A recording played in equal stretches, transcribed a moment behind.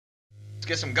Let's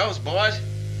get some ghosts, boys.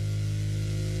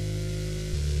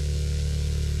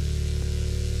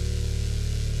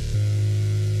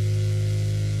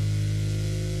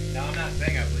 Now, I'm not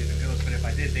saying I believe in ghosts, but if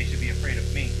I did, they should be afraid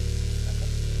of me.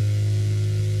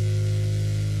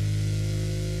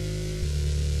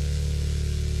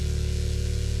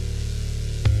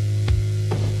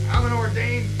 I'm an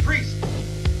ordained priest.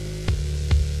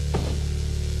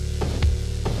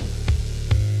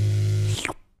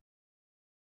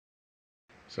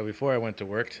 So before I went to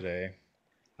work today,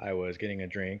 I was getting a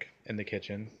drink in the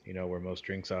kitchen, you know, where most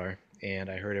drinks are, and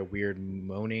I heard a weird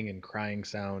moaning and crying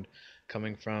sound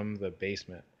coming from the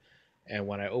basement. And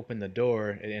when I opened the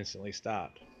door, it instantly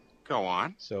stopped. Go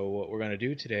on. So what we're going to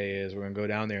do today is we're going to go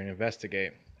down there and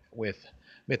investigate with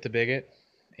Myth the Bigot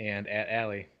and at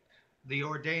Alley. The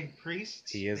ordained priest.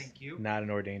 He is Thank you. not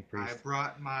an ordained I priest.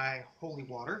 brought my holy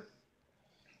water.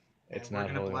 It's and we're not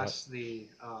gonna holy bless water. the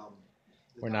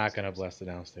We're not going to downstairs. bless the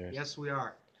downstairs. Yes, we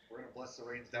are. We're gonna bless the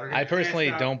rains We're down. gonna I personally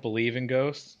cast out- don't believe in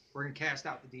ghosts. We're gonna cast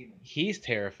out the demon. He's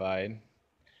terrified.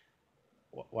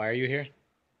 Why are you here?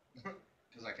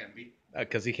 Because I can be.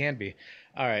 Because he can be.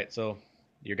 All right, so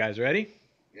you guys ready?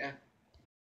 Yeah.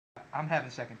 I'm having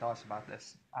second thoughts about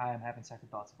this. I am having second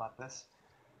thoughts about this.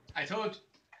 I told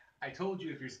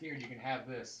you if you're scared, you can have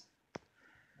this.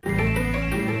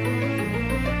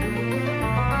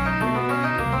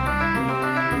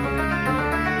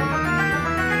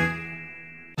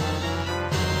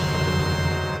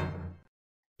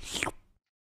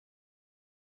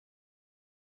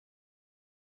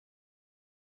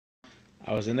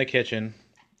 I was in the kitchen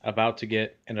about to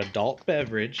get an adult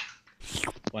beverage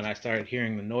when I started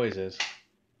hearing the noises.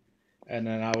 And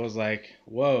then I was like,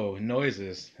 whoa,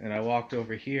 noises. And I walked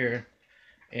over here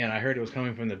and I heard it was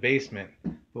coming from the basement.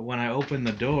 But when I opened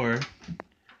the door,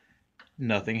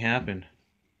 nothing happened.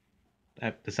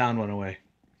 The sound went away.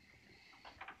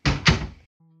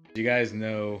 You guys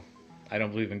know I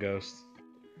don't believe in ghosts.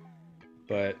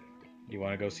 But you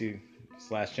want to go see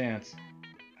Last Chance?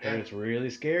 I heard it's really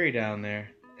scary down there.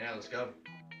 Yeah, let's go.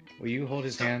 Will you hold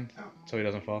his hand so he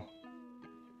doesn't fall?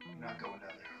 I'm not going down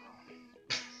there alone.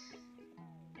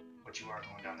 But you are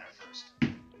going down there first.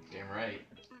 Damn right.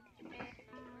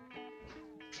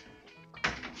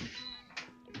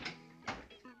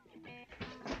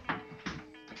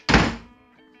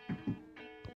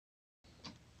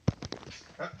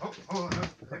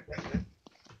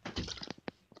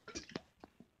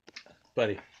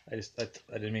 Buddy, I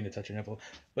didn't mean to touch your nipple.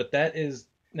 But that is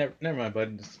never mind,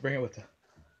 bud. Just bring it with you.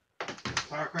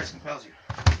 Power of Christ compels you.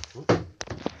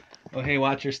 Oh, hey,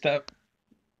 watch your step.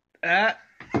 Ah.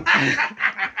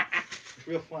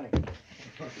 Real funny.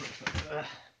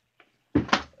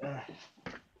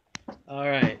 All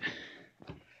right.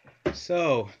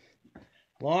 So,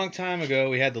 long time ago,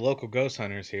 we had the local ghost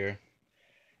hunters here,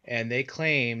 and they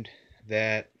claimed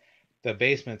that the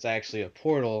basement's actually a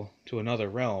portal to another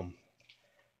realm.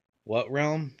 What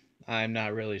realm? I'm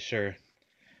not really sure.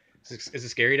 Is it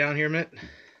scary down here, Mitt?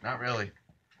 Not really.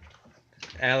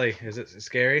 Allie, is it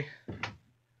scary?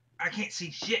 I can't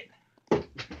see shit. All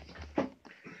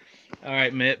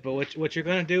right, Mitt, but what you're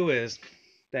going to do is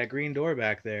that green door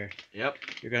back there, Yep.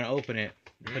 you're going to open it.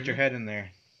 Put your head in there.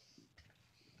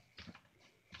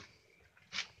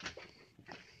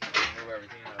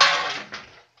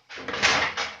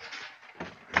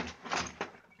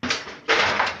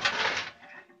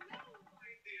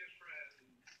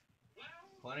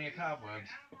 Plenty of cobwebs.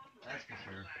 That's for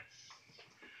sure.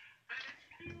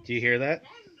 Do you hear that?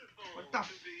 What the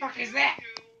fuck is that?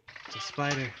 It's a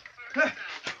spider.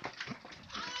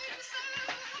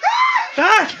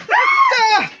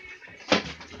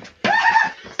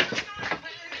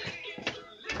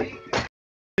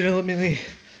 You're legitimately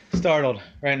startled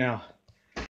right now.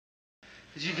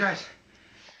 Did you guys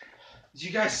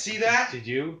see that? Did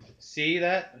you see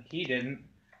that? He didn't,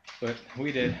 but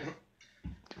we did.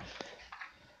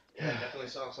 Yeah, I definitely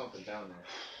saw something down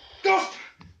there. Ghost!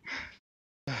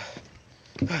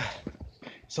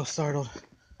 So startled.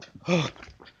 Oh.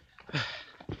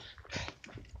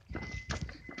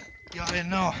 Y'all didn't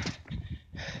know.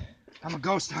 I'm a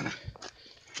ghost hunter.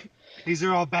 These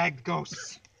are all bagged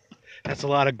ghosts. That's a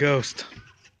lot of ghost.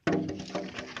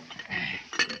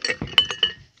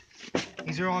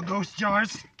 These are all ghost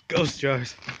jars. Ghost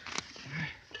jars.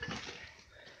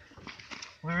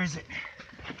 Where is it?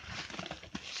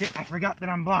 Shit, I forgot that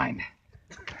I'm blind.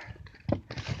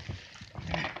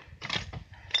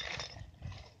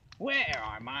 Where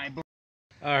are my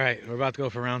All right, we're about to go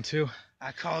for round 2.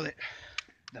 I call it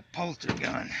the polter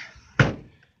gun.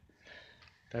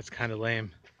 That's kind of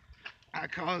lame. I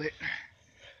call it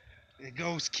the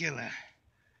ghost killer.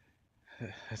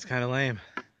 That's kind of lame.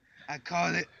 I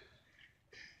call it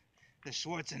the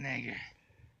Schwarzenegger.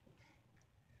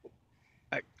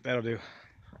 That'll do.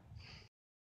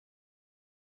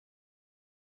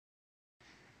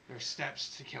 There's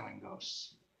steps to killing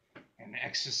ghosts, and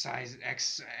exercise,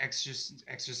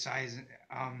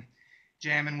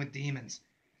 jamming with demons.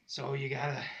 So you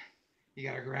gotta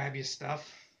grab your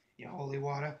stuff, your holy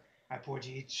water. I poured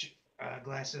you each a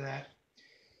glass of that.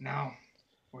 Now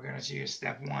we're gonna do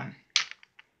step one.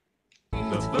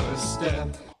 The first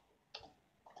step,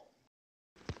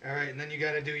 All right, and then you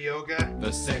gotta do yoga.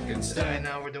 the second Right step,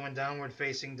 now we're doing downward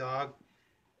facing dog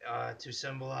to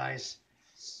symbolize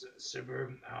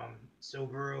Subaru,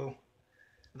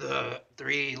 the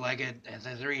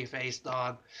three-faced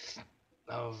dog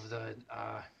of the.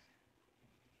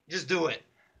 Just do it.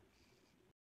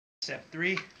 Step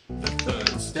 3, the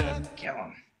third step, kill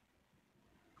him.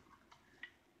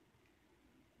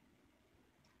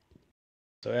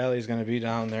 So Ellie's gonna be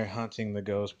down there hunting the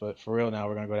ghost, but for real now,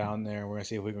 we're gonna go down there and we're gonna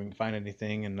see if we can find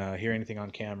anything and hear anything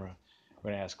on camera. We're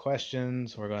gonna ask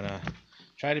questions. We're gonna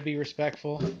try to be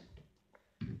respectful.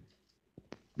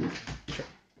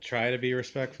 Try to be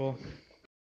respectful.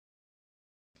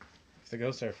 If the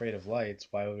ghosts are afraid of lights,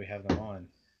 why would we have them on?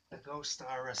 The ghosts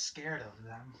are scared of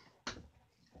them.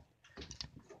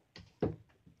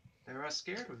 They're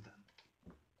scared of them.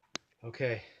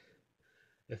 Okay.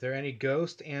 If there are any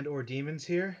ghosts and or demons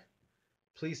here,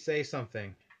 please say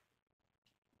something.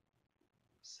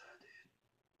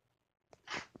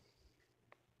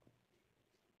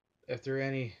 If there are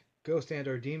any ghosts and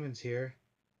or demons here,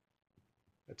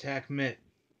 attack Mitt.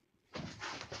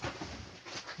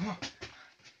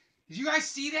 Did you guys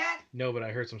see that? No, but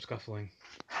I heard some scuffling.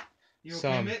 You okay,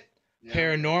 Some. Mitt?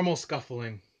 Paranormal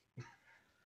scuffling.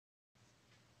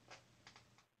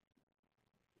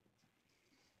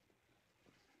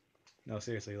 No,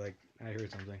 seriously, like, I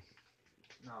heard something.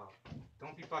 No,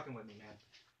 don't be fucking with me, man.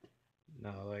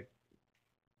 No, like,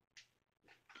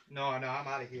 No, I'm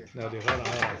out of here. no, dude, hold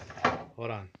on.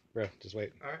 Hold on, bro, just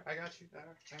wait. All right, I got you. All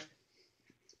right.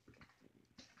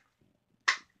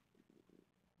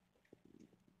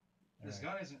 This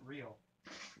gun isn't real.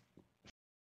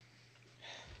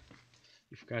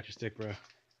 You forgot your stick, bro.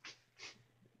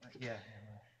 Yeah.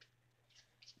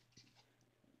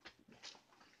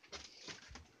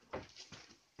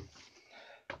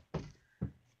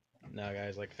 No,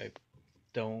 guys, like, I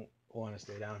don't want to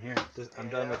stay down here. I'm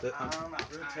done with it.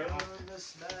 return the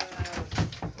smell,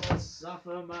 or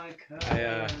suffer my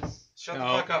curse. Shut the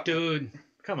fuck up. Dude,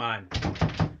 come on.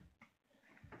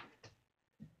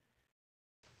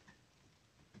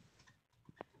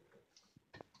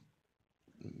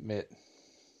 Mitt.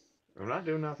 I'm not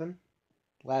doing nothing.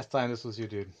 Last time this was you,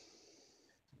 dude.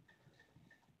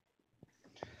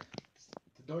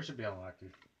 The door should be unlocked,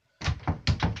 dude.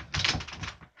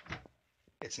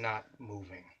 It's not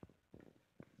moving.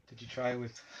 Did you try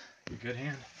with your good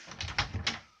hand?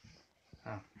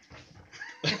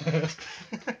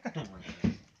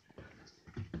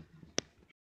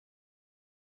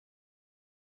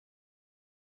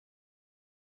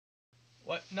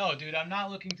 What? No, dude, I'm not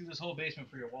looking through this whole basement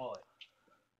for your wallet.